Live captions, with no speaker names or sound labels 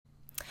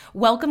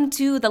Welcome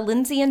to the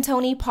Lindsay and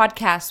Tony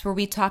podcast, where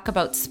we talk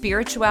about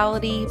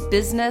spirituality,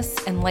 business,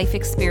 and life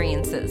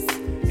experiences.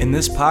 In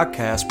this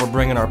podcast, we're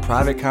bringing our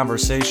private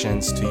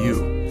conversations to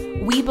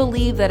you. We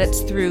believe that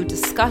it's through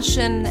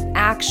discussion,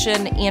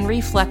 action, and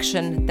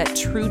reflection that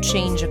true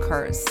change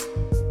occurs.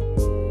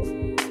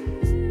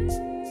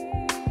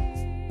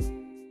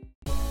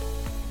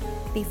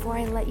 Before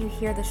I let you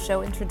hear the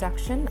show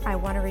introduction, I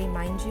want to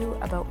remind you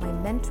about my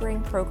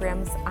mentoring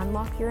programs,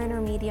 Unlock Your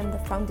Inner Medium, the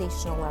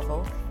foundational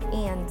level,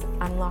 and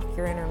Unlock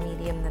Your Inner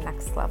Medium, the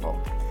next level.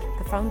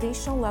 The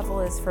foundational level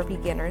is for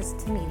beginners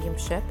to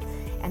mediumship,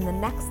 and the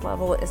next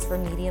level is for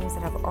mediums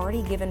that have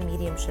already given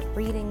mediumship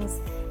readings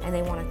and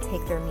they want to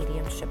take their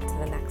mediumship to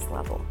the next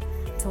level.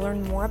 To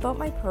learn more about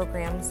my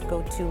programs,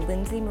 go to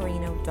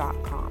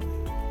lindsaymarino.com.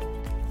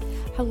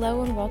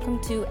 Hello and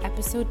welcome to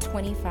episode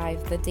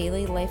 25, The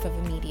Daily Life of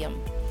a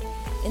Medium.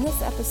 In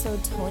this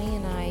episode, Tony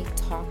and I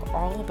talk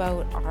all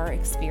about our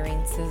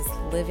experiences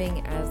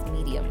living as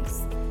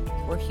mediums.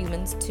 We're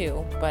humans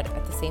too, but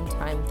at the same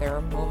time, there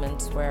are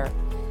moments where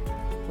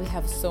we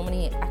have so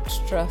many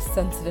extra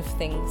sensitive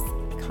things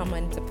come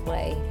into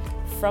play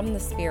from the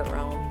spirit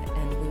realm,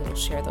 and we will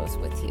share those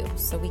with you.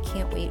 So we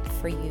can't wait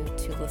for you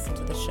to listen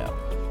to the show.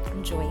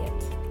 Enjoy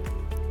it.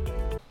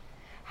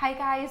 Hi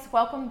guys,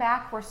 welcome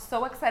back. We're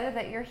so excited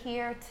that you're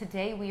here.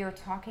 Today we are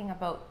talking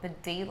about the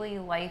daily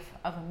life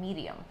of a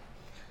medium.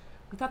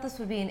 We thought this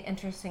would be an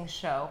interesting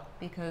show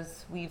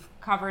because we've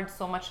covered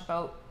so much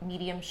about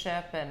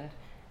mediumship and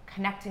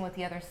connecting with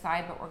the other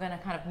side, but we're going to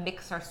kind of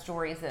mix our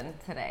stories in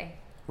today.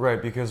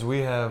 Right, because we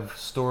have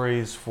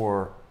stories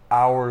for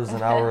hours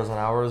and hours and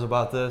hours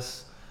about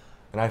this,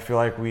 and I feel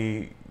like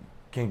we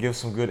can give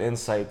some good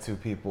insight to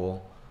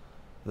people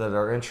that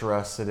are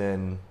interested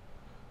in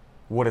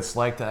what it's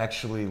like to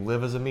actually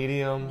live as a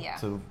medium. Yeah.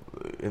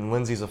 And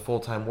Lindsay's a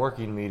full-time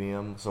working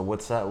medium, so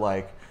what's that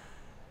like?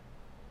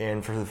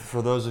 And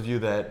for those of you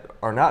that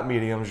are not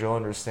mediums, you'll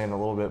understand a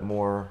little bit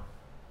more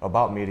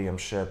about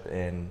mediumship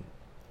and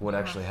what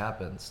actually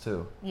happens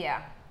too.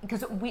 Yeah,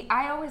 because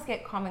I always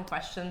get common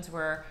questions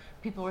where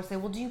people will say,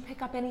 well, do you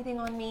pick up anything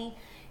on me?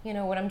 You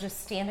know, when I'm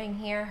just standing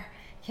here,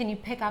 can you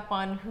pick up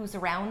on who's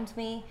around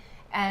me?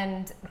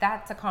 And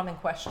that's a common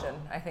question,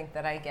 I think,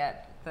 that I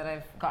get, that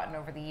I've gotten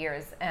over the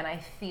years. And I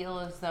feel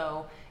as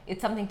though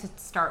it's something to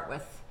start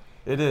with.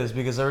 It is,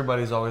 because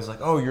everybody's always like,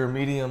 oh, you're a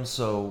medium,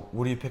 so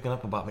what are you picking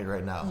up about me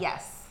right now?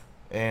 Yes.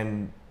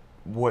 And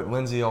what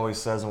Lindsay always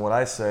says and what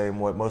I say and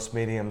what most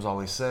mediums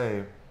always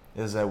say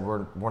is that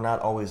we're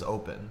not always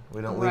open.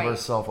 We don't leave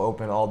ourselves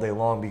open all day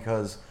long,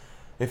 because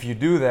if you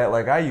do that,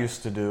 like I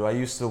used to do, I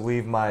used to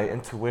leave my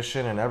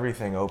intuition and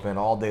everything open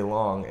all day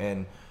long,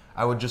 and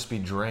I would just be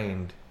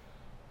drained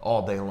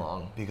all day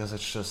long because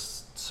it's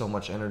just so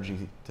much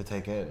energy to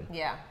take in.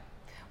 Yeah.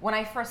 When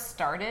I first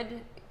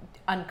started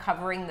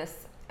uncovering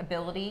this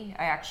ability,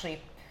 I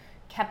actually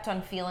kept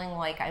on feeling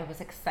like I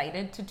was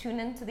excited to tune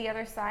into the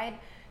other side.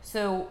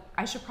 So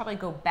I should probably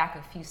go back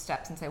a few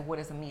steps and say, what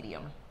is a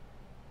medium?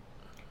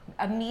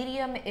 A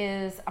medium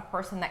is a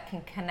person that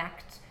can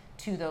connect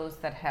to those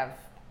that have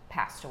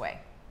passed away.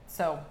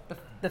 So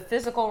the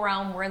physical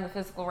realm, we're in the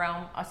physical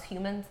realm, us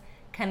humans,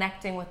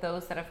 connecting with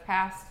those that have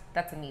passed,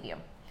 that's a medium.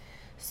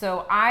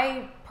 So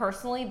I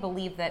personally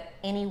believe that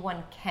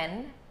anyone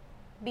can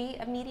be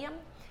a medium.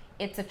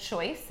 It's a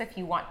choice if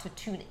you want to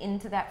tune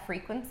into that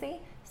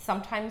frequency.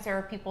 Sometimes there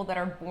are people that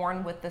are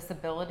born with this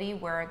ability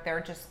where they're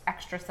just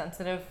extra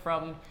sensitive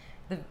from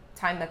the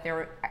time that they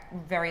were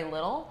very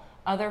little.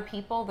 Other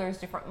people, there's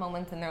different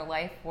moments in their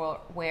life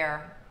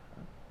where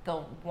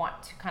they'll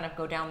want to kind of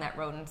go down that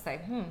road and say,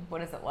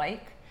 what is it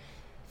like?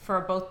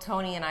 For both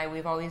Tony and I,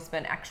 we've always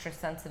been extra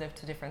sensitive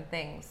to different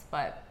things,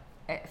 but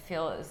I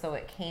feel as though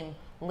it came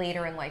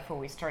later in life where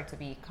we started to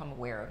become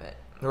aware of it.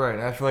 Right,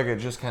 and I feel like it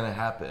just kind of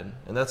happened.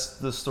 And that's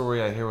the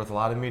story I hear with a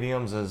lot of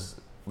mediums, is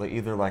like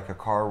either like a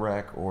car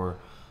wreck or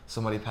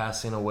somebody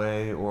passing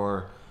away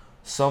or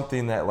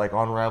something that like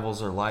unravels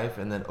their life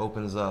and then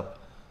opens up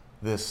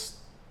this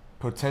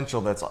potential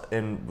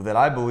that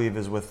I believe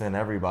is within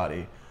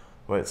everybody.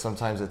 But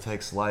sometimes it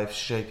takes life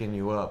shaking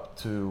you up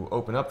to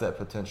open up that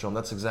potential. And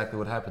that's exactly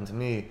what happened to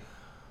me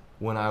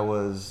when I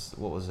was,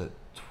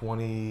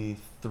 23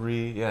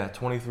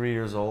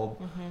 years old.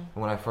 Mm-hmm. And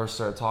when I first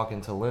started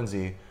talking to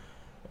Lindsay,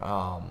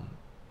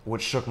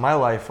 what shook my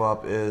life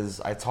up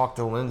is I talked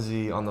to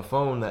Lindsay on the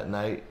phone that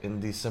night in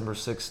December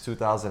 6,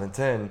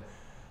 2010.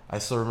 I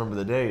still remember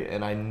the date,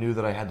 and I knew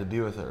that I had to be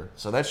with her.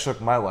 So that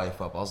shook my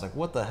life up. I was like,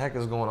 what the heck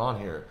is going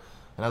on here?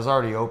 And I was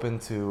already open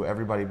to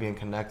everybody being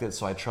connected,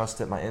 so I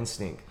trusted my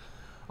instinct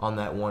on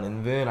that one.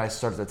 And then I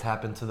started to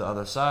tap into the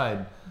other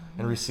side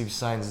and receive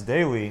signs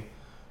daily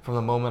from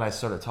the moment I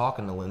started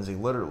talking to Lindsay,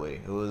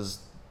 literally. It was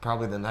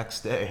probably the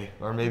next day,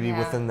 or maybe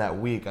within that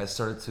week, I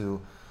started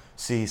to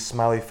see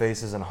smiley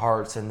faces and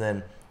hearts. And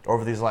then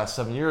over these last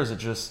 7 years, it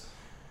just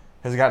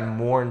has gotten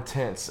more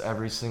intense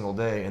every single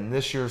day. And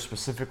this year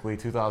specifically,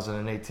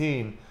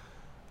 2018,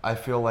 I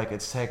feel like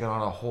it's taken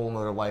on a whole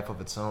nother life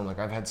of its own. Like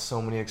I've had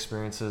so many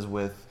experiences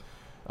with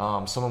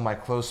some of my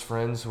close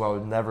friends who I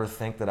would never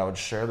think that I would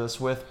share this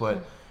with,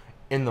 but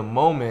in the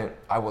moment,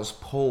 I was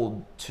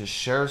pulled to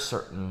share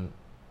certain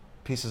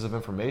pieces of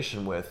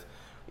information with,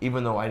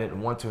 even though I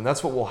didn't want to. And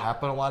that's what will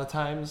happen a lot of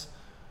times.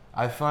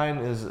 I find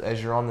is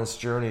as you're on this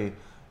journey,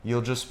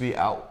 you'll just be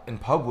out in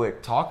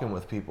public talking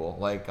with people.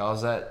 Like I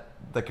was at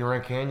the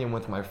Grand Canyon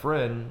with my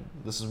friend.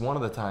 This is one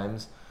of the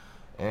times.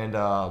 And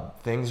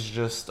things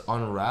just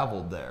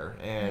unraveled there.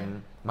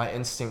 And my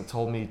instinct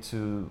told me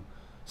to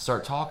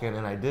start talking,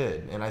 and I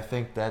did. And I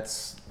think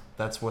that's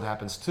what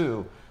happens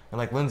too. And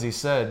like Lindsay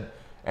said,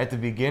 at the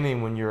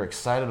beginning when you're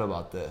excited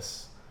about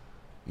this,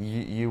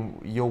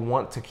 you'll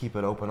want to keep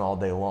it open all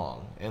day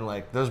long. And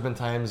like there's been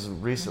times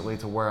recently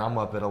to where I'm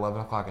up at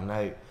 11 o'clock at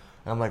night,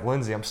 and I'm like,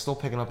 Lindsay, I'm still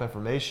picking up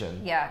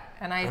information. Yeah,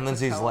 and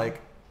Lindsay's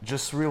like,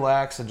 just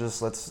relax and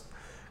just let's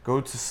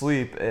go to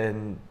sleep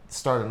and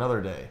start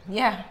another day.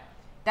 Yeah.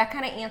 That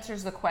kind of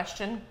answers the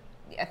question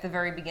at the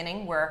very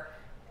beginning, where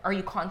are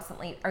you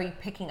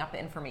picking up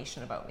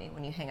information about me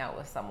when you hang out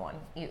with someone,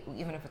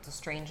 even if it's a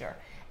stranger?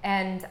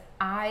 And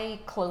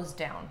I close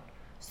down.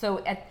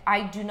 So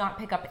I do not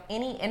pick up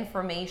any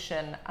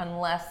information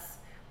unless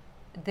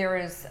there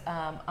is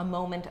a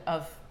moment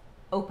of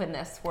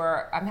openness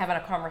where I'm having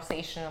a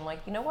conversation. I'm like,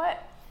 you know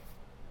what?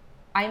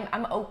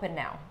 I'm open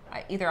now.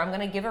 Either I'm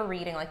going to give a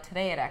reading, like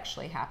today it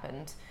actually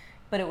happened,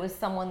 but it was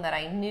someone that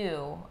I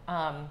knew,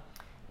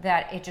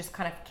 that it just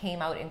kind of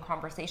came out in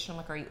conversation. I'm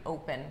like, are you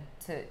open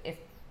to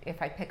if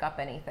I pick up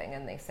anything?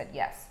 And they said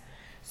yes.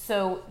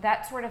 So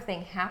that sort of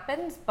thing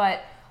happens,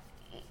 but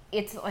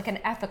it's like an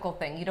ethical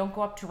thing. You don't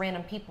go up to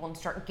random people and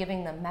start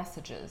giving them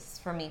messages,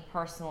 for me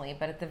personally.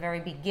 But at the very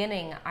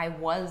beginning, I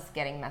was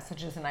getting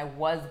messages and I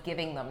was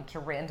giving them to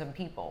random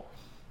people.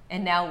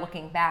 And now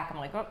looking back, I'm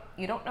like, oh,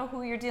 you don't know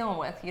who you're dealing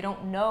with. You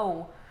don't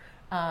know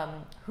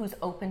who's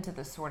open to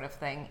this sort of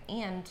thing,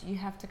 and you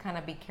have to kind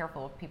of be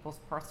careful of people's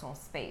personal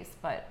space.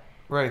 But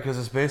right, because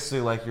it's basically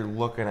like you're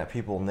looking at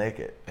people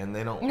naked, and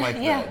they don't like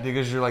that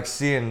because you're like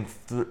seeing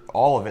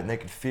all of it, and they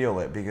can feel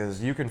it,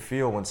 because you can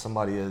feel when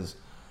somebody is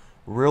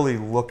really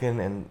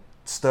looking and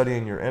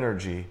studying your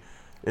energy.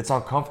 It's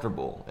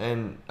uncomfortable.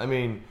 And I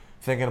mean,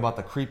 thinking about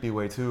the creepy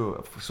way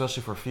too,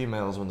 especially for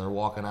females when they're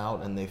walking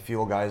out and they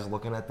feel guys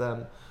looking at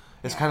them.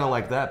 It's kind of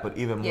like that, but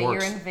even more.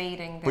 You're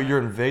invading. But you're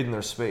invading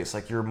their space.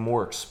 Like you're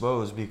more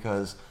exposed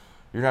because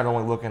you're not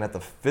only looking at the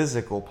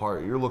physical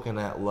part, you're looking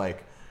at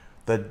like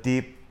the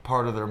deep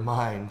part of their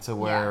mind, to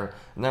where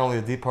not only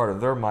the deep part of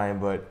their mind,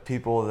 but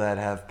people that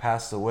have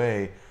passed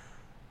away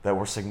that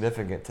were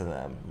significant to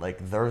them.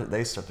 Like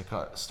they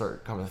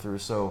start coming through.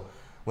 So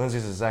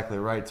Lindsay's exactly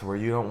right, to where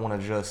you don't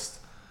want to just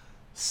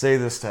say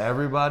this to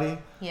everybody.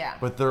 Yeah.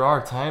 But there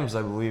are times,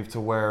 I believe, to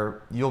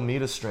where you'll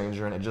meet a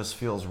stranger and it just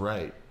feels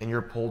right and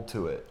you're pulled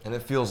to it and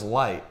it feels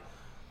light.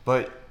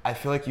 But I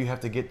feel like you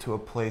have to get to a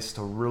place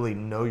to really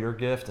know your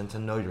gift and to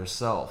know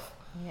yourself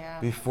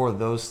before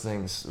those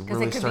things really start to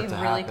happen. Because it could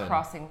be really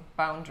crossing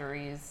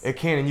boundaries. It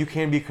can, and you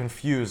can be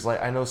confused.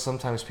 Like I know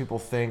sometimes people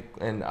think,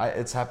 and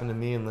it's happened to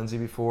me and Lindsay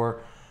before,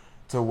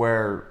 to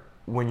where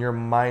when your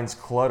mind's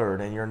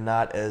cluttered and you're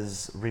not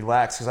as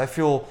relaxed, because I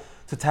feel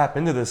to tap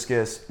into this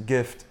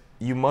gift,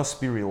 you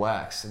must be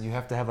relaxed, and you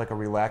have to have like a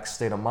relaxed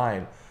state of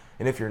mind.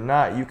 And if you're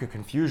not, you could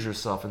confuse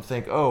yourself and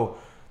think, oh,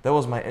 that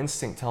was my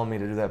instinct telling me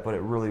to do that, but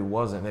it really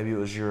wasn't. Maybe it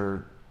was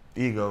your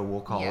ego,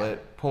 we'll call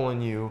it,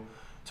 pulling you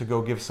to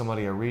go give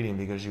somebody a reading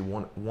because you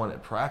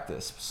wanted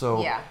practice.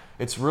 So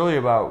it's really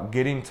about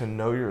getting to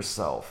know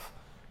yourself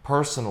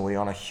personally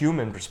on a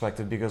human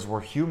perspective, because we're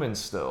humans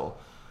still.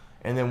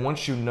 And then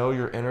once you know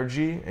your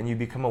energy and you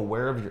become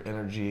aware of your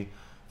energy,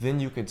 then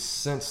you could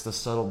sense the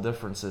subtle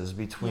differences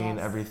between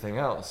everything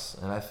else.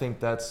 And I think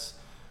that's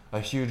a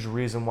huge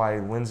reason why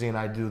Lindsay and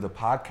I do the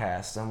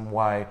podcast, and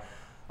why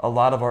a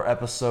lot of our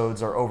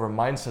episodes are over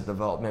mindset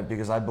development,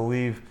 because I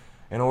believe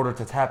in order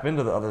to tap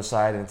into the other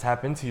side and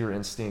tap into your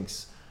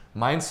instincts,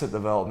 mindset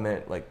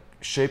development, like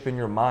shaping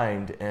your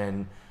mind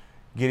and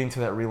getting to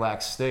that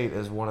relaxed state,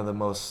 is one of the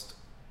most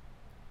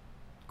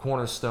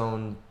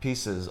cornerstone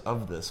pieces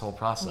of this whole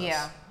process.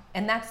 Yeah.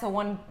 And that's the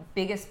one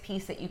biggest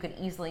piece that you could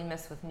easily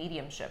miss with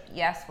mediumship.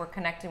 Yes, we're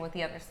connecting with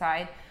the other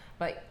side,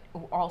 but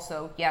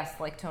also, yes,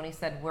 like Tony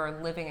said,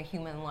 we're living a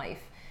human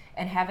life.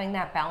 And having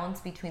that balance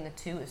between the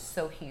two is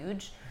so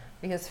huge,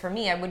 because for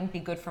me, I wouldn't be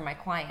good for my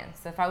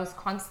clients. If I was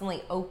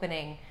constantly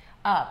opening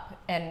up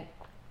and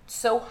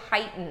so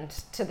heightened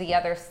to the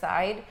other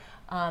side,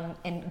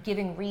 and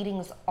giving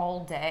readings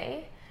all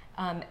day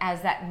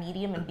as that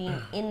medium and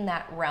being in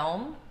that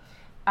realm,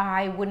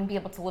 I wouldn't be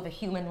able to live a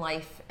human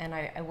life, and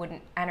I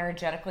wouldn't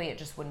energetically, it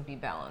just wouldn't be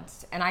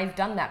balanced. And I've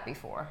done that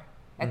before.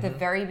 At the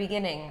very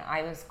beginning,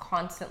 I was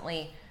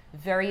constantly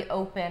very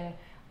open,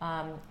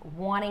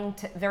 wanting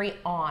to, very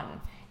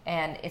on.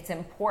 And it's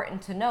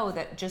important to know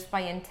that just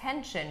by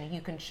intention,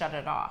 you can shut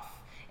it off.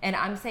 And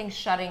I'm saying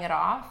shutting it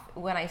off.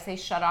 When I say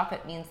shut off,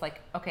 it means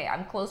like, okay,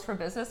 I'm closed for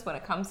business when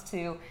it comes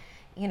to,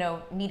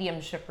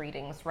 mediumship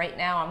readings. Right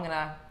now, I'm going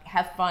to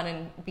have fun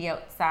and be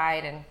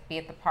outside and be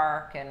at the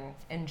park and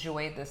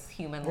enjoy this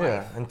human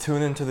life. Yeah, and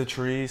tune into the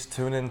trees,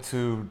 tune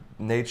into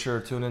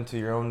nature, tune into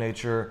your own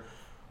nature,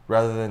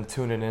 rather than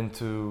tuning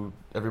into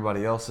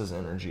everybody else's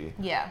energy.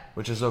 Yeah.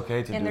 Which is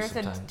okay to and do there's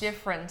sometimes. a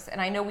difference,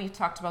 and I know we've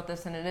talked about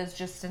this, and it is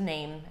just a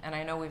name, and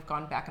I know we've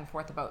gone back and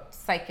forth about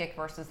psychic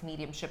versus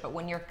mediumship, but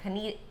when you're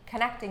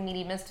connecting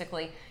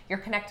mediumistically, you're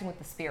connecting with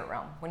the spirit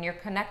realm. When you're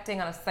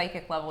connecting on a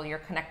psychic level, you're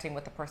connecting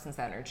with the person's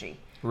energy.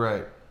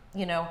 Right.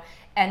 You know,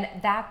 and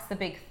that's the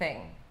big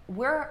thing.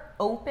 We're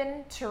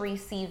open to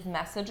receive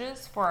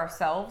messages for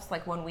ourselves,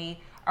 like when we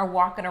are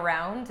walking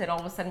around and all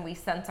of a sudden we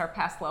sense our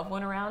past loved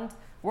one around.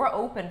 We're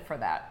open for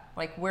that.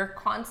 Like we're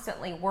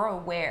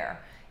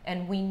aware,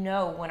 and we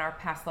know when our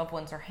past loved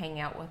ones are hanging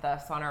out with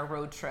us on our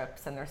road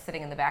trips and they're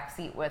sitting in the back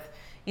seat with,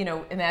 you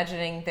know,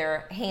 imagining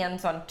their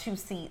hands on two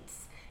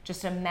seats,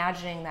 just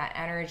imagining that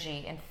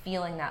energy and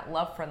feeling that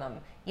love for them.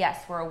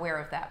 Yes, we're aware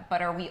of that.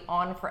 But are we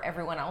on for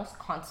everyone else,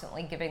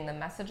 constantly giving them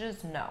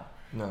messages? No.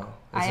 No,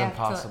 it's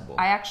impossible.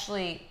 I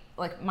actually,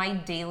 like my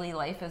daily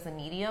life as a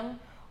medium,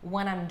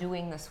 when I'm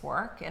doing this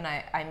work and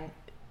I'm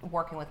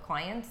working with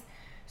clients,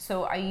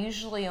 so I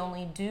usually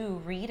only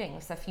do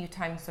readings a few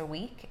times a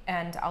week,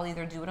 and I'll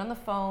either do it on the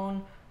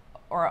phone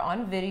or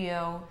on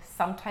video,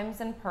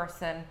 sometimes in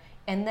person,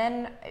 and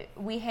then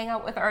we hang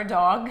out with our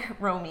dog,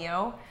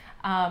 Romeo.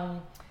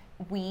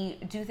 We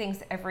do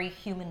things every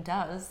human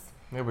does.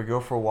 Yeah, we go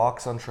for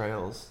walks on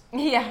trails.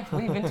 Yeah,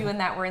 we've been doing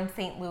that. We're in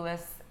St.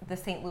 Louis, the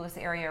St. Louis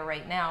area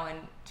right now, in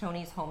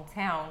Tony's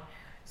hometown.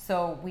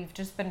 So we've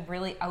just been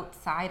really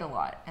outside a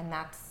lot, and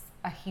that's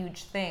a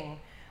huge thing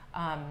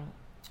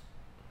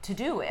to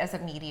do as a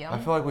medium. I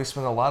feel like we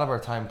spend a lot of our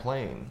time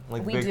playing,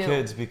 like big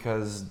kids,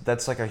 because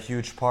that's like a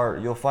huge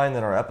part. You'll find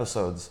in our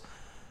episodes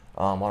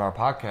on our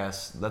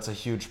podcast, that's a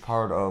huge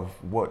part of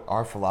what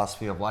our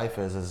philosophy of life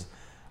is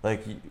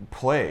like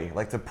play,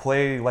 like to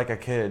play like a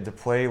kid, to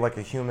play like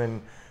a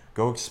human,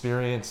 go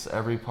experience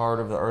every part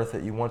of the earth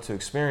that you want to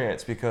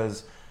experience,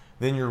 because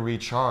then you're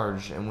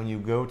recharged, and when you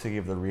go to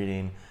give the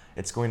reading,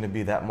 it's going to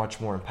be that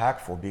much more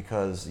impactful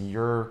because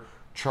you're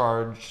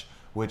charged,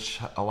 which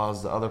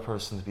allows the other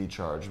person to be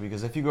charged.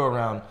 Because if you go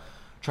around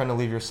trying to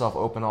leave yourself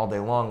open all day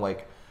long,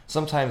 like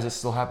sometimes it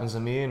still happens to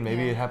me, and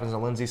maybe it happens to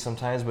Lindsay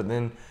sometimes, but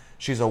then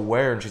she's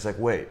aware and she's like,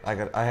 wait,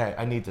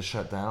 I need to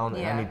shut down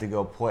and I need to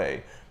go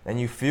play. And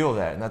you feel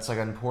that, and that's like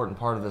an important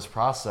part of this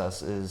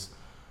process is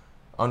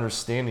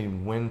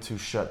understanding when to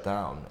shut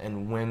down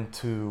and when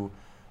to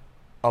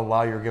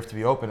allow your gift to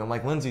be open. And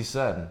like Lindsay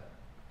said,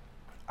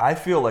 I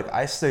feel like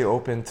I stay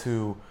open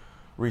to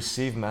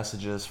receive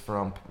messages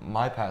from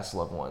my past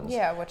loved ones.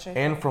 Yeah,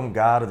 and from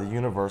God or the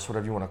universe,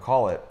 whatever you want to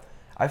call it.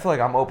 I feel like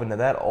I'm open to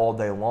that all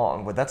day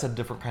long, but that's a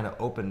different kind of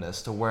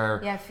openness to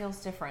where it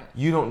feels different.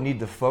 You don't need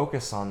to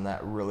focus on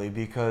that really,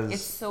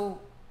 because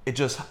it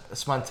just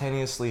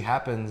spontaneously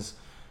happens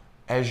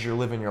as you're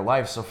living your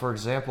life. So for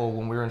example,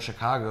 when we were in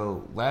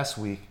Chicago last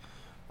week,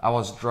 I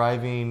was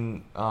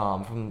driving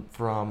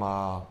from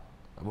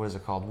what is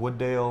it called,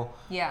 Wooddale,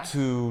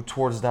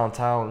 towards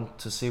downtown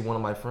to see one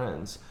of my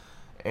friends.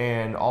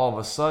 And all of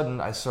a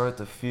sudden, I started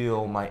to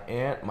feel my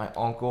aunt, my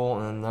uncle,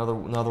 and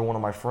another one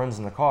of my friends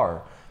in the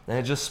car. And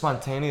it just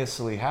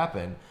spontaneously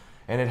happened.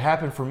 And it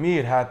happened for me.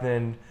 It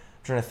happened.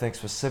 I'm trying to think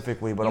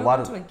specifically, but you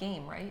went to a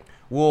game, right?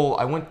 Well,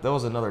 I went. That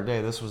was another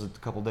day. This was a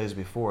couple days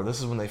before. This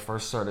is when they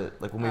first started.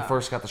 Like when we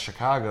first got to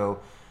Chicago,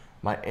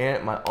 my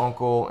aunt, my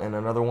uncle, and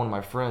another one of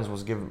my friends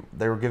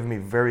they were giving me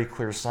very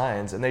clear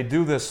signs, and they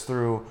do this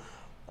through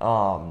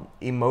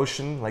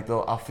emotion. Like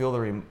I'll feel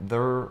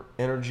their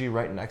energy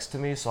right next to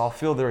me, so I'll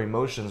feel their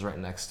emotions right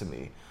next to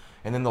me,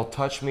 and then they'll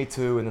touch me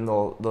too, and then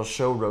they'll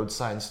show road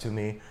signs to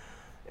me,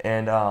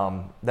 and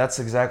that's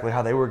exactly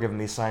how they were giving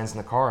me signs in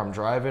the car. I'm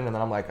driving, and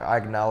then I'm like, I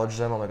acknowledge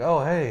them. I'm like,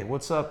 oh hey,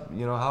 what's up?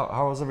 You know,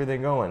 how's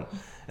everything going?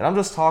 And I'm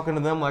just talking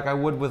to them like I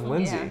would with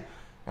Lindsay. Yeah.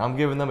 And I'm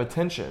giving them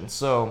attention.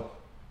 So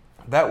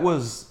that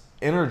was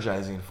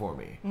energizing for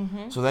me.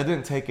 Mm-hmm. So that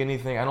didn't take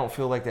anything. I don't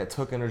feel like that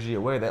took energy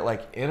away. That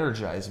like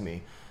energized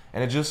me.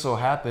 And it just so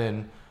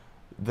happened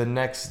the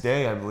next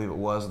day, I believe it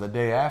was, the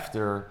day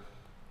after,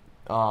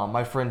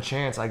 my friend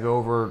Chance, I go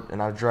over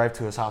and I drive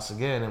to his house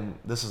again, and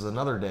this is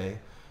another day,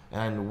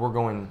 and we're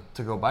going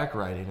to go bike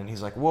riding. And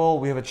he's like, well,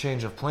 we have a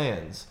change of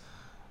plans.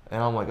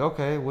 And I'm like,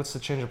 okay, what's the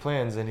change of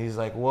plans? And he's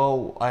like,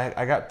 well,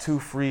 I got 2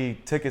 free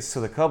tickets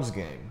to the Cubs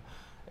game,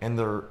 and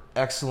they're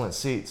excellent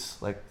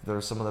seats. Like,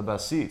 they're some of the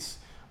best seats.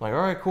 I'm like,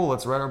 all right, cool,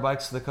 let's ride our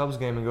bikes to the Cubs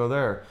game and go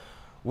there.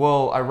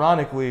 Well,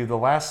 ironically, the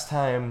last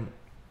time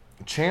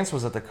Chance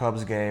was at the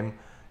Cubs game,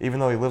 even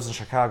though he lives in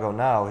Chicago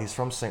now, he's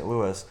from St.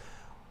 Louis.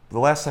 The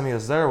last time he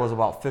was there was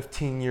about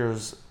 15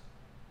 years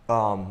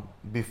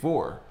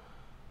before,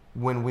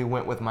 when we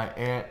went with my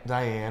Aunt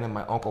Diane and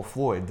my Uncle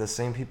Floyd, the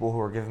same people who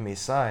were giving me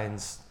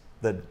signs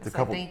the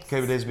couple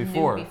days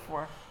before.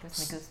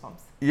 Gives me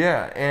goosebumps.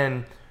 Yeah,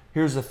 and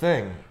here's the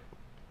thing.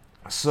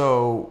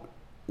 So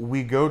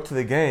we go to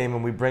the game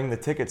and we bring the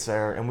tickets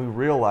there, and we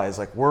realize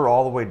like we're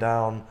all the way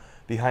down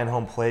behind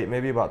home plate,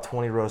 maybe about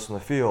 20 rows from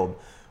the field.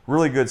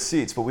 Really good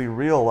seats, but we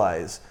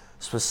realize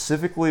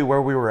specifically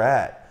where we were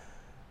at,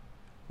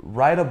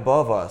 right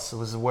above us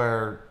was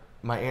where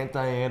my Aunt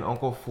Diane,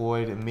 Uncle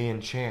Floyd, and me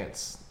and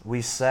Chance,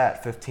 we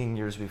sat 15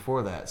 years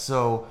before that.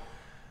 So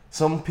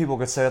some people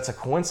could say that's a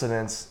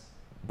coincidence,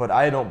 but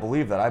I don't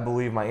believe that. I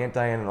believe my Aunt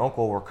Diane and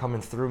uncle were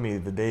coming through me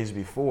the days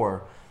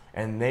before,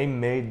 and they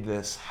made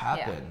this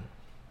happen. Yeah.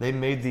 They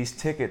made these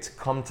tickets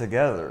come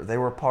together. They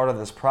were part of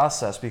this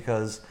process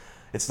because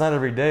it's not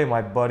every day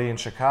my buddy in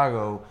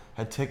Chicago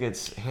had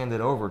tickets handed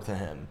over to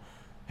him.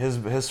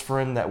 His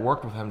friend that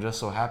worked with him just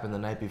so happened the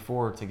night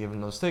before to give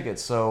him those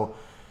tickets. So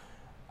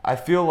I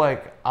feel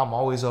like I'm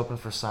always open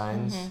for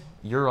signs.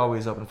 You're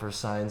always open for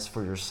signs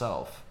for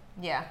yourself.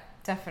 Yeah,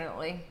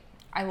 definitely.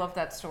 I love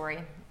that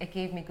story. It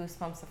gave me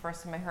goosebumps the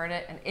first time I heard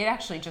it, and it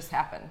actually just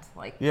happened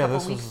like a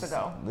couple weeks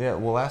ago. Yeah,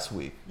 well, last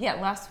week. Yeah,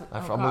 last week.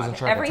 I'm losing track of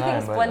time.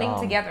 Everything's blending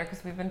together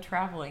because we've been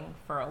traveling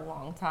for a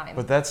long time.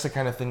 But that's the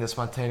kind of thing that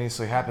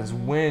spontaneously happens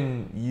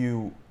when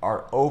you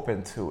are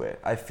open to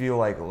it. I feel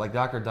like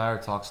Dr. Dyer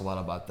talks a lot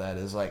about that,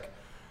 is like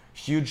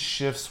huge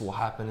shifts will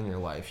happen in your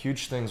life.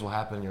 Huge things will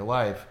happen in your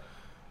life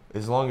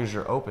as long as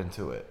you're open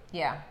to it.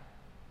 Yeah,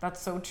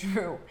 that's so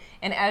true.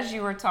 And as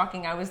you were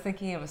talking, I was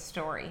thinking of a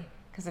story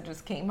because it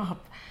just came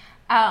up.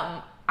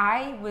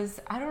 I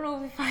don't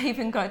know if I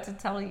even got to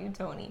tell you,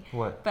 Tony.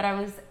 What? But I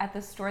was at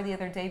the store the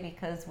other day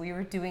because we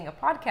were doing a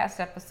podcast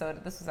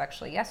episode. This was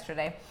actually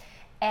yesterday.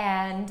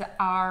 And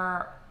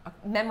our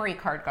memory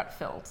card got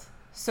filled.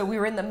 So we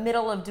were in the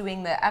middle of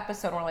doing the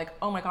episode and we're like,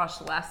 oh my gosh,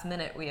 last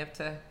minute we have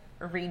to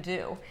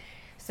redo.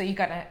 So you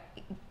got to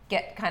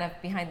get kind of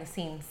behind the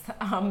scenes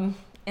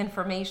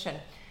information.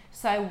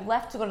 So I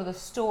left to go to the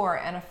store,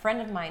 and a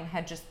friend of mine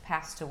had just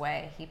passed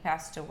away. He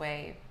passed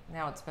away,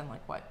 now it's been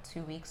like,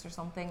 2 weeks or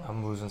something?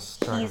 I'm losing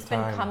track He's of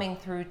time. been coming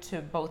through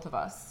to both of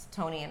us,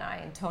 Tony and I,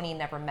 and Tony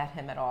never met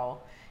him at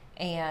all.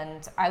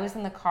 And I was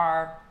in the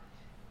car,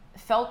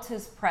 felt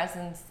his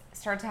presence,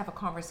 started to have a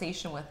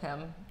conversation with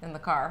him in the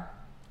car.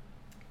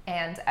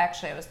 And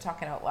actually, I was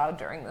talking out loud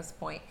during this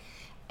point.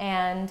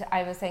 And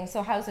I was saying,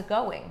 so how's it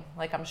going?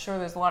 Like, I'm sure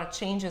there's a lot of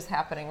changes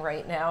happening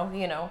right now,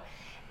 you know.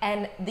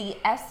 And the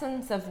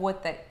essence of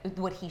what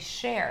he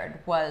shared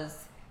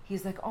was,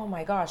 he's like, oh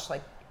my gosh,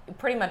 like,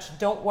 pretty much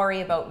don't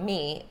worry about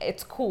me.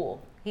 It's cool.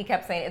 He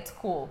kept saying, it's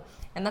cool.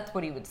 And that's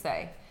what he would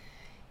say.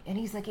 And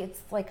he's like,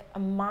 it's like a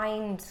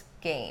mind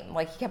game.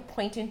 Like, he kept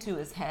pointing to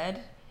his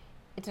head.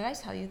 Did I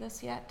tell you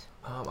this yet?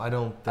 I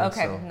don't think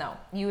so. Okay, no.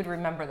 You would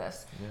remember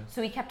this. Yeah.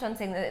 So he kept on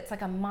saying that it's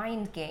like a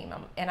mind game.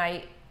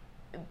 And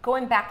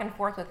going back and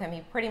forth with him,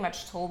 he pretty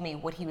much told me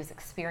what he was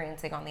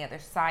experiencing on the other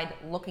side,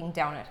 looking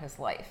down at his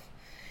life.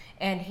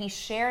 And he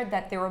shared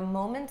that there were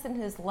moments in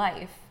his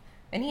life,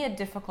 and he had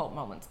difficult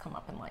moments come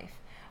up in life,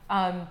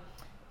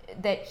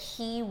 that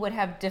he would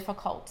have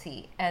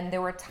difficulty. And there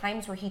were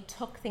times where he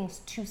took things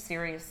too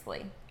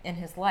seriously in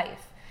his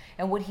life.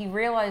 And what he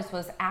realized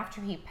was after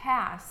he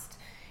passed,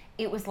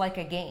 it was like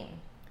a game.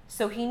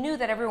 So he knew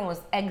that everyone was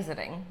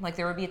exiting. Like,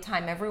 there would be a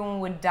time everyone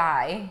would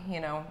die,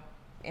 you know,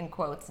 in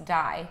quotes,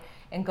 die,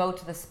 and go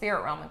to the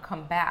spirit realm and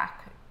come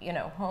back, you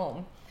know,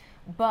 home.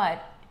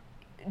 But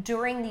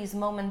during these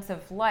moments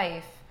of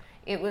life,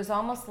 it was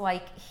almost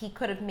like he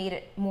could have made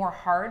it more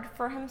hard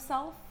for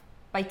himself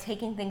by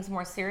taking things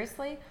more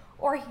seriously,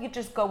 or he could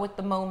just go with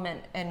the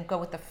moment and go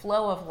with the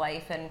flow of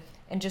life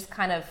and just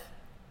kind of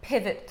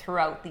pivot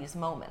throughout these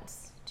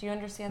moments. Do you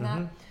understand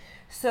that?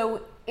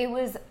 So it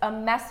was a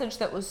message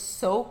that was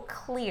so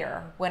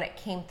clear when it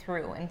came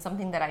through, and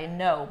something that I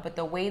know, but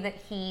the way that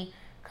he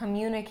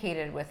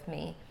communicated with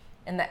me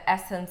and the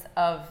essence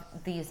of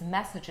these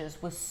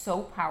messages was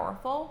so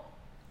powerful.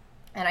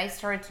 And I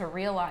started to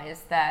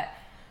realize that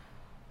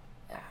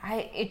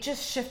it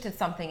just shifted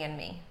something in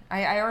me.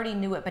 I already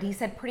knew it, but he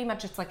said pretty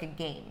much it's like a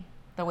game,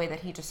 the way that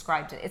he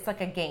described it. It's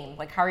like a game.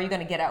 Like, how are you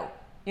going to get out?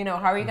 You know,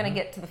 how are you going to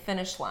get to the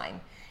finish line?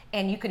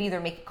 And you could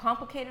either make it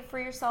complicated for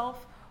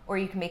yourself, or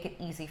you can make it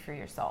easy for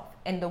yourself.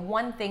 And the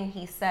one thing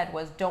he said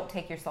was, don't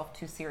take yourself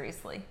too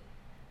seriously.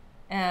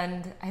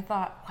 And I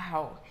thought,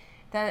 wow,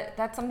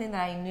 that's something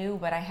that I knew,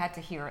 but I had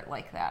to hear it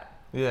like that.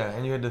 Yeah,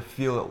 and you had to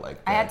feel it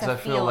like that. I had to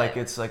feel like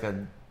it's like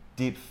a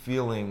deep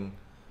feeling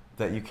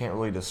that you can't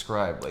really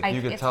describe. Like,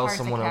 you could tell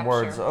someone in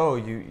words, oh,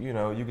 you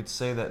know, you could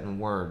say that in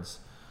words,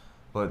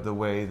 but the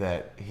way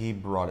that he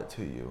brought it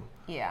to you.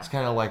 Yeah. It's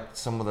kind of like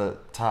some of the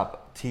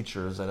top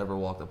teachers that ever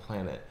walked the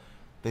planet.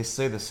 They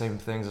say the same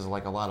things as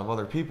like a lot of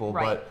other people,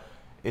 right. But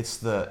it's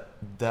the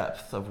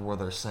depth of where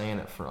they're saying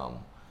it from.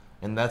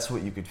 And that's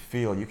what you could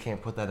feel. You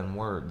can't put that in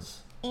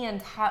words.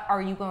 And how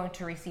are you going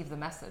to receive the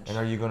message? And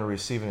are you going to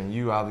receive it? And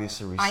you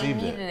obviously received it.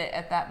 I needed it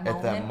at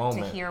that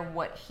moment to hear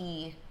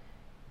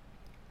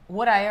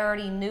what I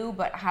already knew,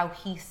 but how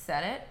he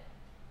said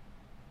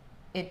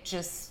it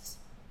just,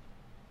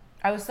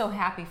 I was so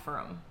happy for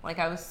him. Like,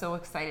 I was so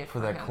excited for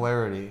that him.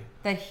 Clarity.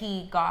 That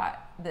he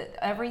got, that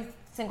every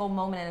single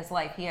moment in his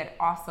life, he had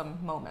awesome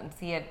moments.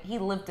 He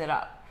lived it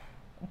up.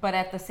 But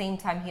at the same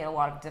time, he had a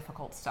lot of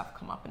difficult stuff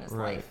come up in his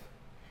life.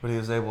 But he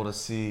was able to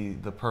see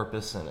the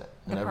purpose in it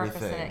and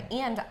everything. The purpose in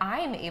it. And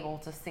I'm able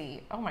to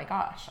see, oh my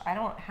gosh, I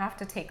don't have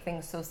to take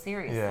things so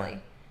seriously.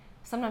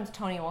 sometimes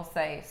Tony will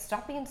say,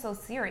 "Stop being so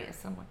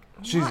serious." I'm like,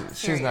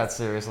 she's not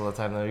serious all the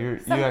time though. You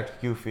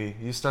act goofy.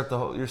 You start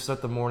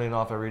the morning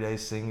off every day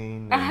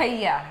singing.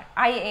 Yeah,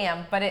 I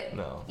am, but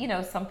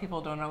No. some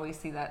people don't always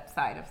see that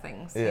side of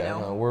things. Yeah,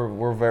 no,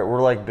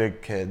 we're like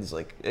big kids.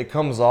 Like it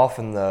comes off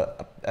in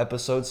the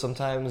episodes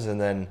sometimes,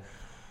 and then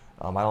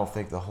I don't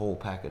think the whole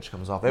package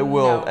comes off. It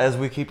will as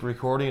we keep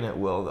recording. It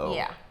will though.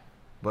 Yeah.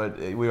 But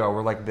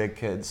we're like big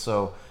kids,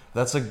 so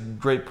that's a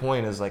great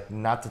point. Is like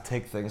not to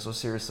take things so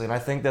seriously, and I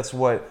think that's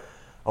what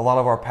a lot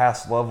of our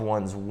past loved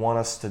ones want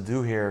us to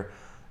do here.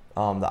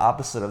 The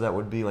opposite of that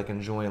would be like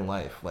enjoying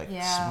life, like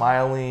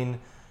smiling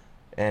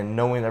and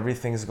knowing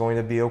everything's going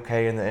to be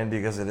okay in the end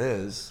because it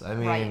is. I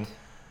mean, right.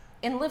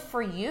 And live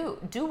for you.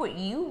 Do what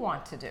you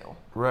want to do.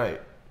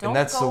 Right. Don't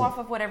go off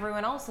of what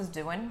everyone else is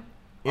doing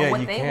or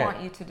what they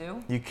want you to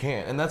do. You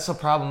can't. And that's the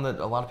problem that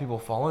a lot of people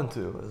fall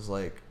into is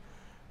like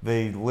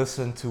they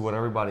listen to what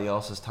everybody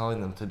else is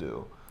telling them to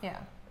do. Yeah.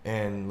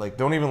 And like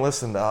don't even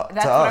listen to us.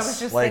 That's what I was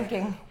just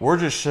thinking. We're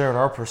just sharing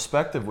our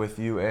perspective with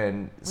you,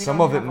 and some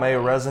of it may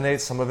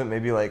resonate, some of it may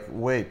be like,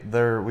 wait,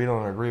 we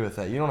don't agree with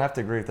that. You don't have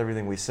to agree with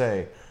everything we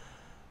say,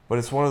 but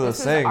it's one of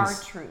those things. This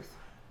is our truth.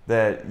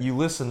 That you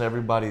listen to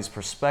everybody's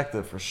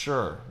perspective for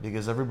sure,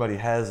 because everybody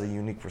has a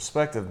unique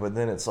perspective. But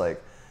then it's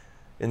like,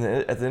 at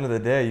the end of the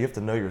day, you have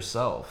to know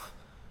yourself.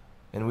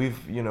 And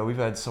we've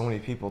had so many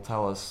people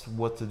tell us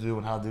what to do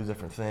and how to do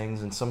different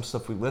things, and some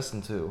stuff we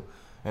listen to.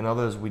 And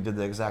others, we did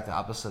the exact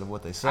opposite of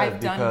what they said.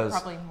 I've done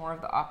probably more of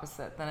the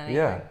opposite than anything.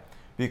 Yeah,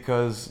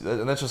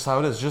 and that's just how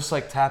it is. Just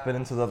like tapping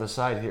into the other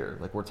side here,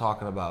 like we're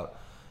talking about.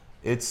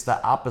 It's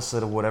the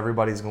opposite of what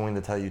everybody's going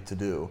to tell you to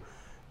do.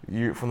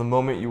 From the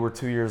moment you were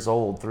 2 years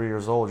old, 3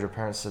 years old, your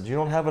parents said, you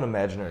don't have an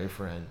imaginary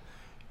friend.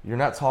 You're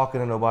not talking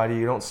to nobody.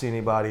 You don't see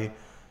anybody.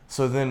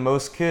 So then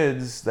most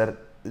kids have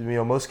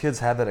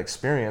that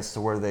experience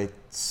to where they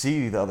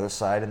see the other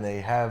side and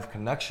they have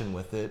connection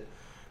with it.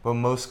 But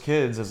most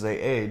kids, as they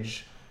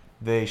age,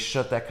 they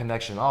shut that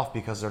connection off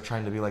because they're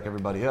trying to be like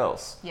everybody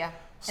else. Yeah.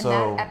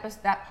 And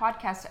that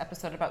podcast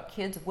episode about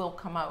kids will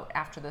come out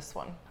after this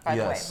one, by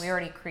the way. We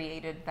already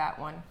created that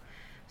one.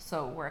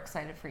 So we're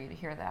excited for you to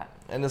hear that.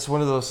 And it's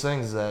one of those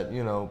things that,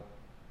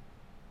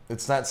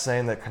 it's not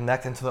saying that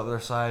connecting to the other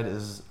side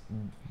is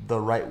the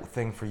right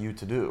thing for you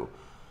to do.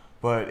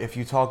 But if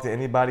you talk to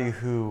anybody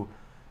who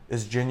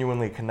is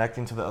genuinely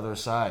connecting to the other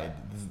side,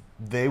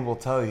 they will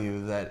tell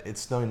you that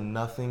it's doing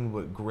nothing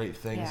but great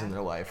things in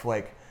their life.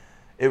 Like,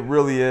 it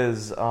really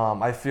is.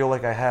 I feel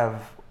like I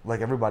have,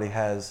 like everybody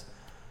has,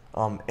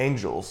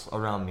 angels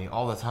around me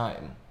all the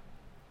time,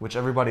 which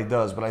everybody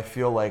does, but I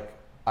feel like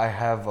I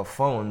have a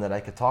phone that I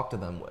could talk to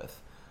them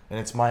with. And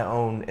it's my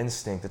own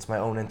instinct. It's my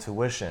own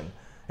intuition.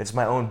 It's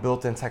my own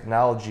built-in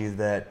technology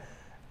that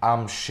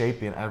I'm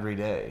shaping every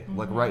day. Mm-hmm.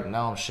 Like right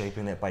now I'm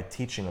shaping it by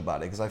teaching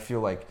about it, because I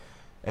feel like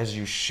as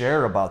you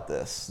share about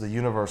this, the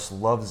universe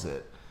loves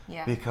it.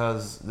 Yeah.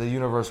 Because the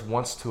universe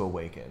wants to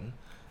awaken.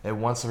 It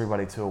wants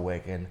everybody to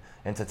awaken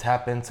and to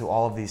tap into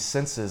all of these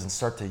senses and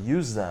start to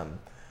use them.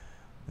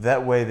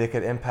 That way they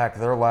could impact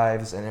their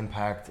lives and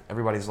impact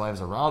everybody's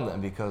lives around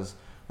them, because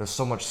there's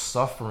so much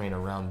suffering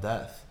around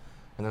death.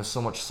 And there's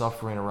so much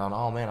suffering around,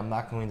 oh man, I'm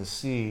not going to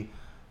see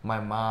my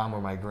mom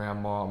or my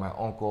grandma or my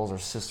uncles or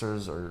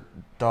sisters or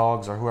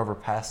dogs or whoever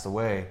passed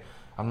away.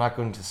 I'm not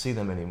going to see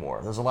them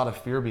anymore. There's a lot of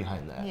fear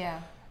behind that. Yeah.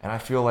 And I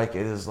feel like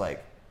it is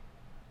like,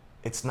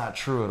 it's not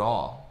true at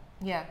all.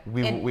 Yeah.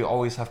 We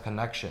always have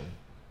connection.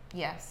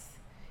 Yes.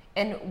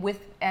 And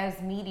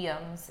as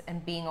mediums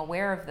and being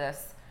aware of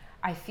this,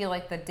 I feel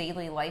like the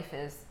daily life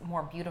is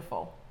more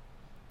beautiful.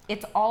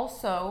 It's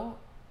also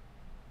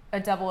a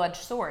double-edged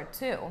sword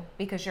too,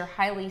 because you're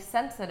highly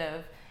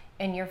sensitive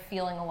and you're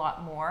feeling a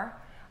lot more.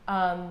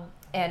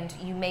 And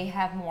you may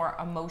have more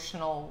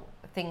emotional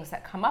things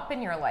that come up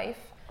in your life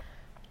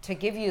to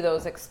give you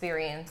those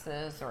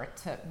experiences or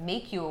to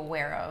make you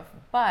aware of.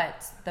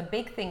 But the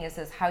big thing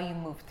is how you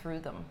move through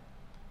them.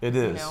 It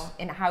is.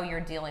 And how you're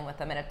dealing with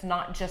them. And it's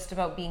not just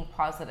about being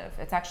positive.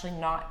 It's actually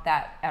not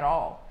that at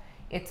all.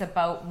 It's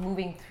about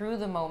moving through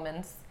the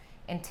moments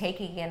and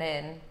taking it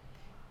in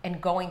and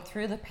going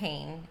through the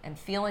pain and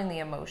feeling the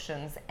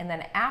emotions. And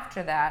then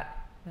after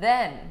that,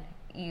 then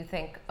you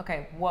think,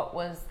 okay, what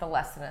was the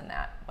lesson in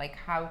that? Like,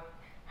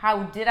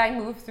 how did I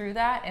move through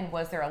that? And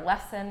was there a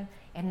lesson?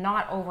 And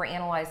not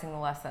overanalyzing the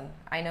lesson.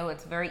 I know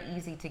it's very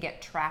easy to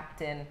get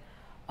trapped in,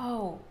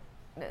 oh,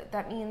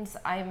 that means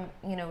I'm,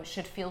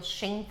 should feel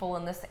shameful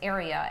in this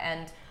area.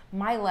 And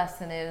my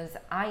lesson is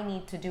I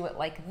need to do it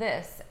like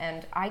this.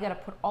 And I got to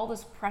put all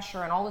this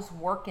pressure and all this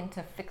work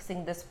into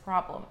fixing this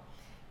problem.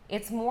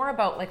 It's more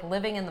about like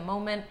living in the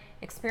moment,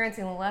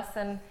 experiencing the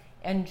lesson,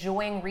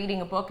 enjoying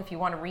reading a book if you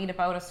want to read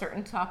about a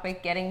certain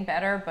topic, getting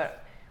better.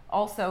 But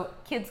also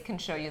kids can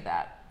show you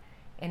that.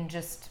 And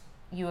just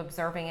you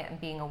observing it and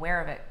being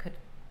aware of it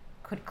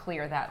could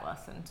clear that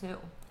lesson too.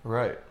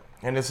 Right.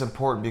 And it's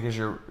important because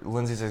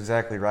Lindsay's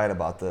exactly right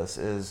about this.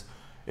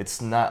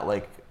 It's not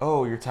like,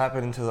 oh, you're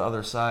tapping into the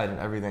other side and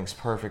everything's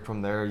perfect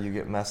from there. You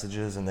get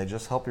messages and they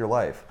just help your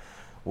life.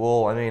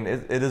 Well, I mean,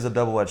 it is a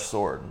double-edged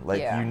sword.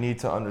 Like, Yeah. you need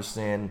to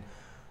understand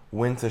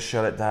when to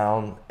shut it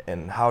down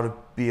and how to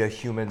be a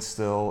human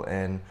still.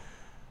 And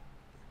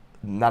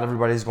not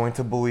everybody's going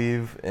to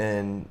believe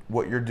in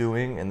what you're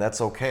doing, and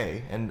that's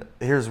okay. And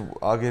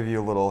I'll give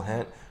you a little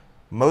hint.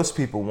 Most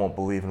people won't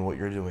believe in what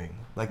you're doing.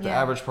 Like, the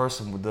Yeah. average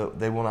person,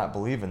 they will not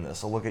believe in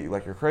this. They'll look at you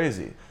like you're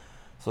crazy.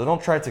 So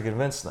don't try to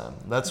convince them.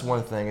 That's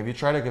one thing. If you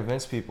try to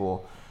convince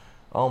people,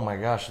 oh my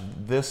gosh,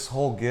 this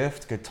whole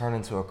gift could turn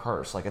into a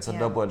curse. Like, it's a Yeah.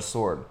 double-edged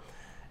sword.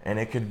 And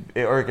it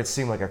could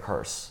seem like a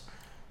curse,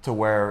 to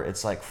where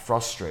it's like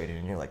frustrating.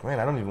 And you're like, man,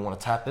 I don't even want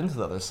to tap into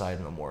the other side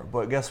no more.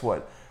 But guess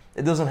what?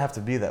 It doesn't have to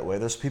be that way.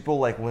 There's people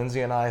like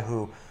Lindsay and I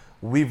who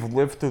we've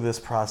lived through this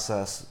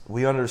process.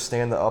 We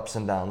understand the ups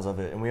and downs of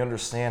it. And we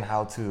understand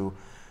how to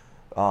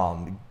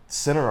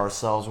center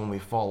ourselves when we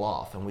fall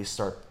off and we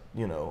start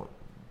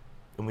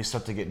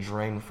to get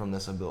drained from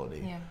this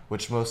ability, Yeah.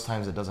 which most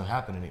times it doesn't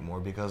happen anymore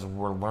because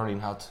we're learning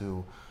how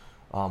to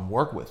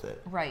work with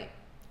it. Right.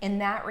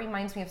 And that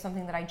reminds me of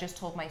something that I just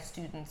told my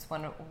students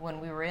when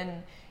we were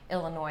in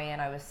Illinois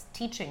and I was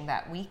teaching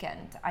that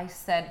weekend. I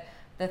said,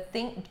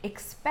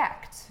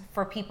 expect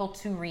for people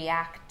to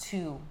react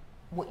to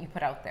what you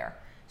put out there.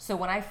 So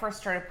when I first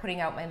started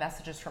putting out my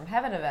Messages from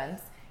Heaven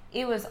events,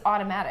 it was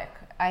automatic.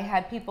 I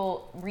had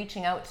people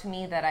reaching out to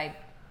me that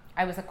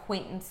I was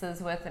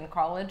acquaintances with in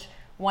college,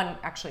 one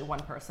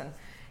person,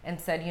 and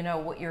said,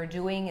 what you're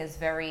doing is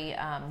very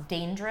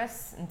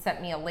dangerous, and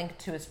sent me a link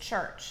to his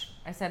church.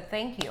 I said,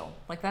 thank you.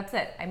 Like, that's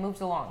it. I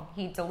moved along.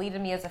 He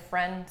deleted me as a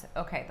friend.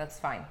 Okay, that's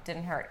fine.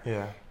 Didn't hurt.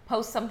 Yeah.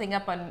 Post something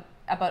up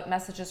about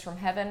Messages from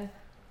Heaven.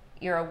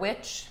 You're a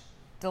witch.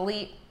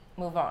 Delete.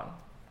 Move on.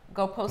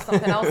 Go post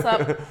something else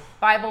up.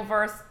 Bible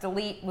verse.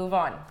 Delete. Move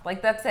on.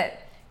 Like, that's it.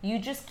 You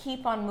just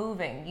keep on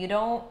moving. You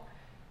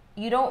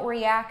don't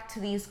react to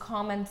these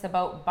comments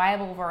about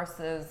Bible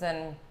verses,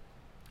 and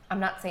I'm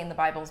not saying the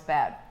Bible's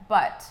bad,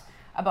 but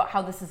about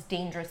how this is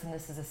dangerous and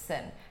this is a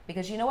sin.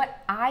 Because you know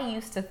what? I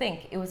used to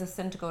think it was a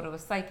sin to go to a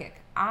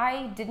psychic.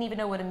 I didn't even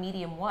know what a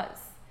medium was.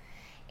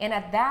 And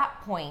at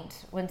that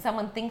point, when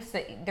someone thinks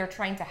that they're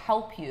trying to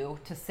help you,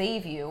 to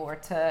save you, or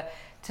to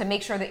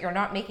make sure that you're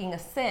not making a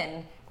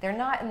sin, they're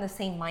not in the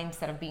same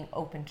mindset of being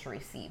open to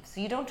receive.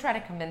 So you don't try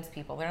to convince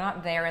people. They're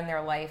not there in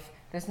their life.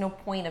 There's no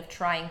point of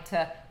trying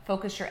to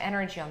focus your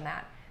energy on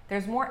that.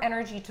 There's more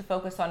energy to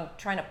focus on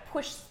trying to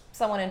push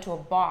someone into a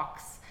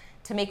box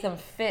to make them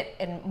fit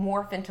and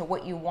morph into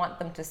what you want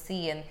them to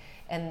see,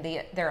 and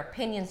their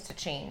opinions to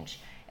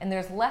change. And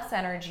there's less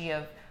energy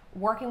of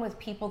working with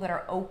people that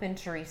are open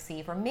to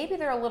receive, or maybe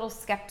they're a little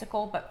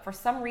skeptical, but for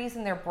some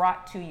reason they're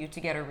brought to you to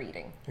get a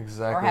reading.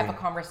 Exactly. Or have a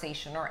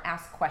conversation or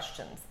ask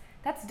questions.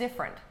 That's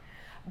different.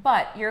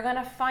 But you're going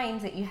to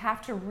find that you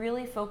have to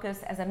really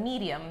focus as a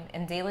medium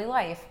in daily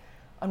life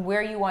on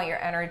where you want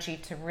your energy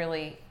to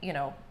really,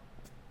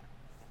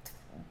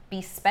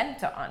 be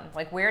spent on.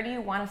 Like, where do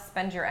you want to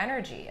spend your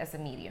energy as a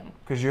medium?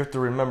 Because you have to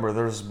remember,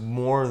 there's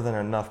more than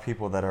enough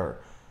people that are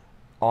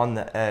on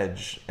the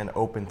edge and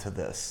open to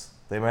this.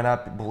 They might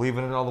not believe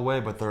in it all the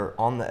way, but they're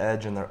on the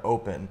edge and they're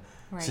open.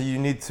 Right. So you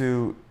need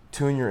to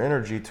tune your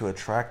energy to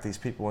attract these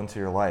people into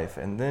your life,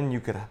 and then you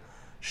could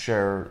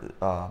share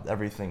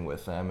everything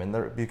with them,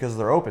 and because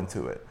they're open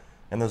to it.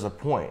 And there's a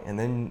point, and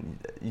then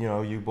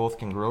you both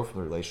can grow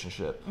from the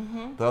relationship.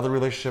 Mm-hmm. The other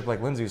relationship,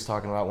 like Lindsay was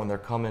talking about, when they're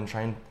coming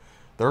trying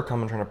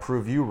to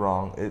prove you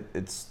wrong,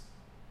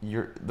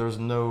 there's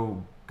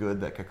no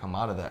good that could come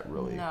out of that,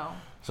 really. No.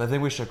 So I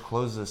think we should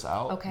close this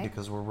out, okay,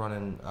 because we're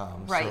running.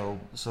 Right.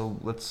 So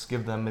let's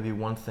give them maybe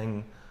one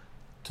thing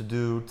to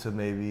do to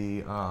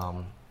maybe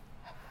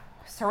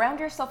surround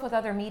yourself with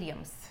other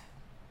mediums.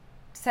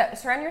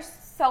 Surround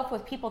yourself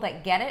with people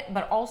that get it,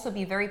 but also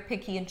be very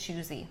picky and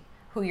choosy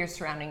who you're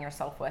surrounding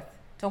yourself with.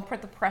 Don't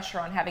put the pressure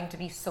on having to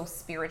be so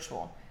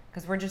spiritual,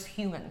 because we're just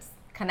humans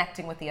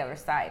connecting with the other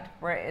side.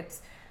 Where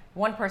it's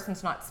one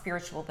person's not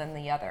spiritual than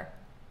the other.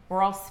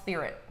 We're all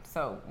spirit,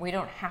 so we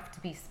don't have to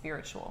be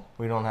spiritual.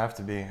 We don't have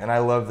to be. And I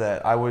love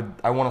that. I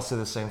want to say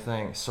the same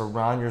thing.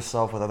 Surround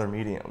yourself with other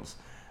mediums.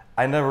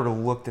 I never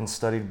looked and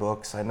studied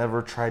books. I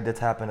never tried to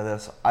tap into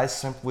this. I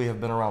simply have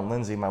been around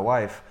Lindsay, my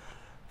wife,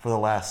 for the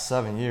last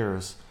 7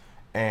 years.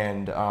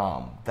 And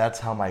that's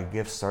how my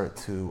gifts start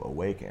to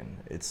awaken.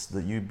 It's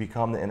that you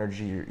become the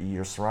energy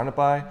you're surrounded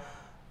by.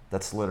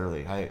 That's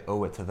literally, I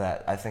owe it to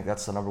that. I think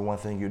that's the number one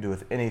thing you do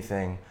with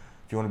anything.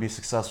 If you want to be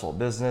successful in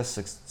business,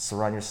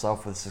 surround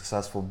yourself with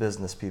successful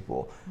business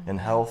people. In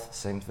health,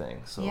 same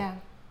thing. So yeah.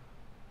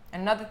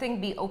 Another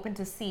thing, be open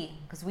to see,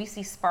 because we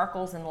see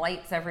sparkles and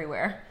lights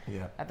everywhere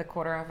at the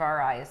corner of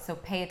our eyes. So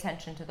pay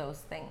attention to those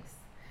things.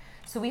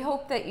 So we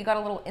hope that you got a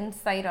little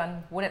insight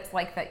on what it's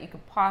like that you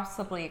could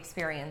possibly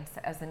experience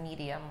as a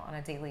medium on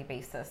a daily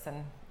basis.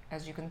 And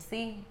as you can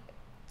see,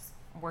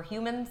 we're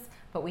humans,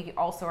 but we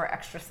also are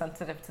extra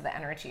sensitive to the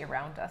energy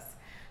around us.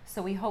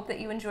 So we hope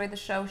that you enjoyed the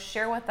show.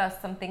 Share with us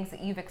some things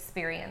that you've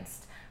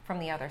experienced from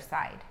the other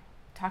side.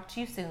 Talk to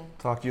you soon.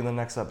 Talk to you in the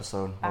next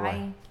episode.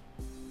 Bye.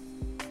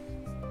 Bye-bye.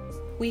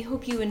 We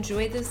hope you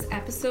enjoyed this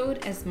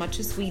episode as much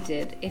as we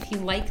did. If you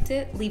liked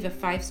it, leave a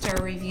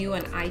 5-star review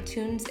on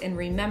iTunes, and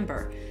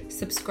remember,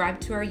 subscribe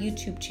to our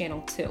YouTube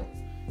channel too.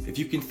 If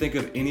you can think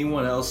of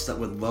anyone else that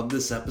would love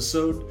this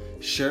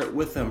episode, share it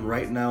with them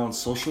right now on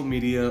social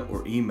media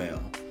or email.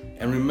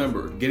 And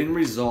remember, getting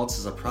results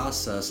is a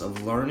process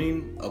of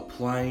learning,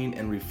 applying,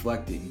 and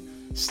reflecting.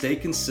 Stay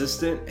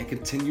consistent and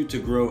continue to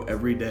grow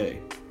every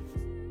day.